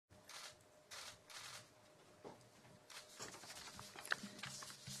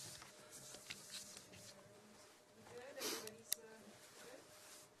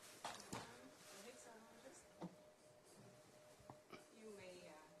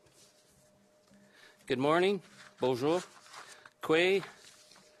Good morning. Bonjour. Kwe.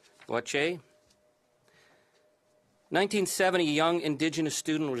 Wache. 1970, a young Indigenous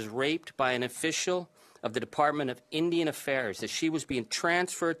student was raped by an official of the Department of Indian Affairs as she was being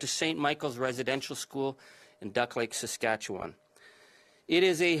transferred to St. Michael's Residential School in Duck Lake, Saskatchewan. It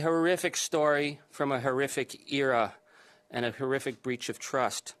is a horrific story from a horrific era and a horrific breach of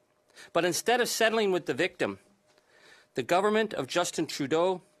trust. But instead of settling with the victim, the government of Justin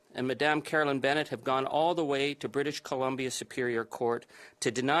Trudeau and Madame Carolyn Bennett have gone all the way to British Columbia Superior Court to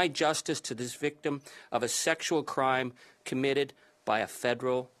deny justice to this victim of a sexual crime committed by a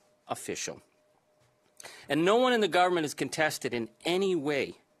federal official. And no one in the government has contested in any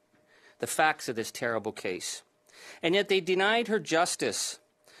way the facts of this terrible case. And yet they denied her justice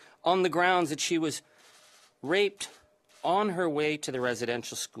on the grounds that she was raped on her way to the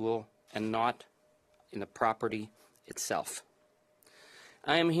residential school and not in the property itself.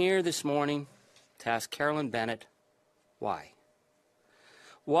 I am here this morning to ask Carolyn Bennett why.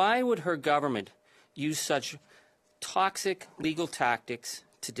 Why would her government use such toxic legal tactics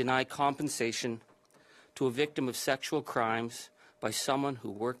to deny compensation to a victim of sexual crimes by someone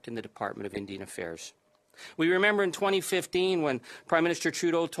who worked in the Department of Indian Affairs? We remember in 2015 when Prime Minister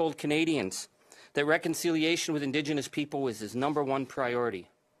Trudeau told Canadians that reconciliation with Indigenous people was his #1 priority.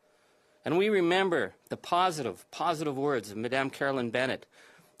 And we remember the positive words of Madame Carolyn Bennett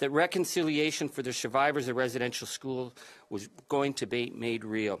that reconciliation for the survivors of residential school was going to be made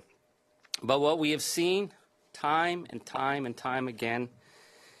real. But what we have seen time and time again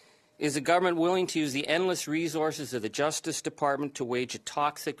is a government willing to use the endless resources of the Justice Department to wage a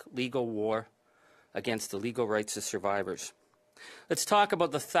toxic legal war against the legal rights of survivors. Let's talk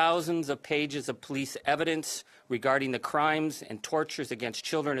about the thousands of pages of police evidence regarding the crimes and tortures against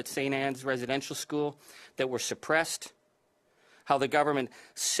children at St. Anne's Residential School that were suppressed, how the government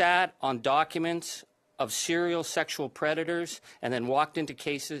sat on documents of serial sexual predators and then walked into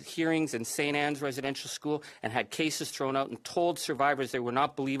hearings in St. Anne's Residential School and had cases thrown out and told survivors they were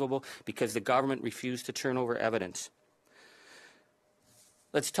not believable because the government refused to turn over evidence.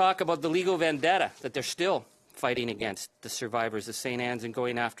 Let's talk about the legal vendetta that they're still fighting against the survivors of St. Anne's and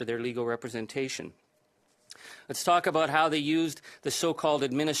going after their legal representation. Let's talk about how they used the so-called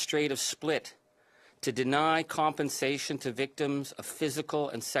administrative split to deny compensation to victims of physical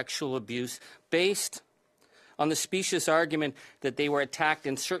and sexual abuse based on the specious argument that they were attacked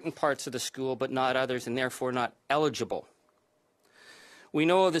in certain parts of the school but not others and therefore not eligible. We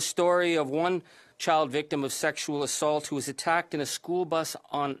know the story of one child victim of sexual assault who was attacked in a school bus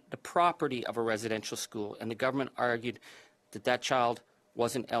on the property of a residential school, and the government argued that that child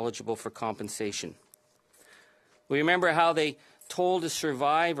wasn't eligible for compensation. We remember how they told a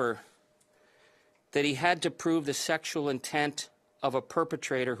survivor that he had to prove the sexual intent of a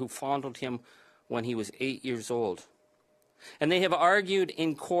perpetrator who fondled him when he was 8 years old. And they have argued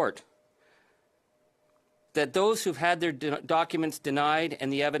in court that those who've had their documents denied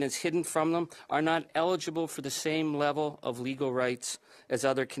and the evidence hidden from them are not eligible for the same level of legal rights as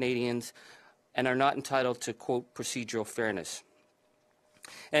other Canadians and are not entitled to, quote, procedural fairness.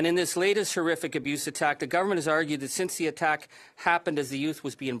 And in this latest horrific abuse attack, the government has argued that since the attack happened as the youth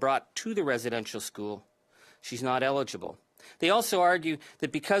was being brought to the residential school, she's not eligible. They also argue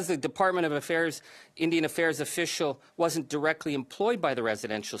that because the Department of Indian Affairs official wasn't directly employed by the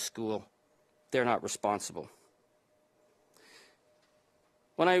residential school, they're not responsible.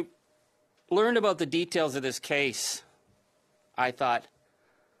 When I learned about the details of this case, I thought,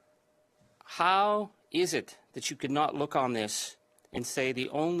 how is it that you could not look on this and say the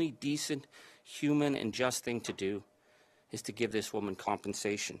only decent, human, and just thing to do is to give this woman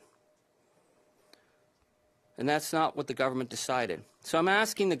compensation? And that's not what the government decided. So I'm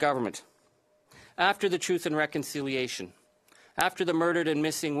asking the government, after the Truth and Reconciliation, after the Murdered and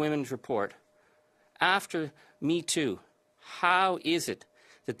Missing Women's Report, after Me Too, how is it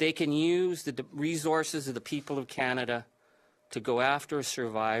that they can use the resources of the people of Canada to go after a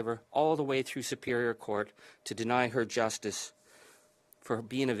survivor all the way through Superior Court to deny her justice for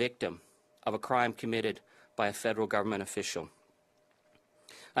being a victim of a crime committed by a federal government official?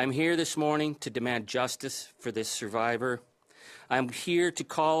 I'm here this morning to demand justice for this survivor. I'm here to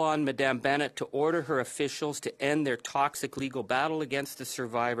call on Madame Bennett to order her officials to end their toxic legal battle against the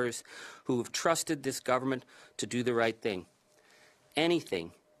survivors who have trusted this government to do the right thing.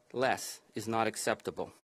 Anything less is not acceptable.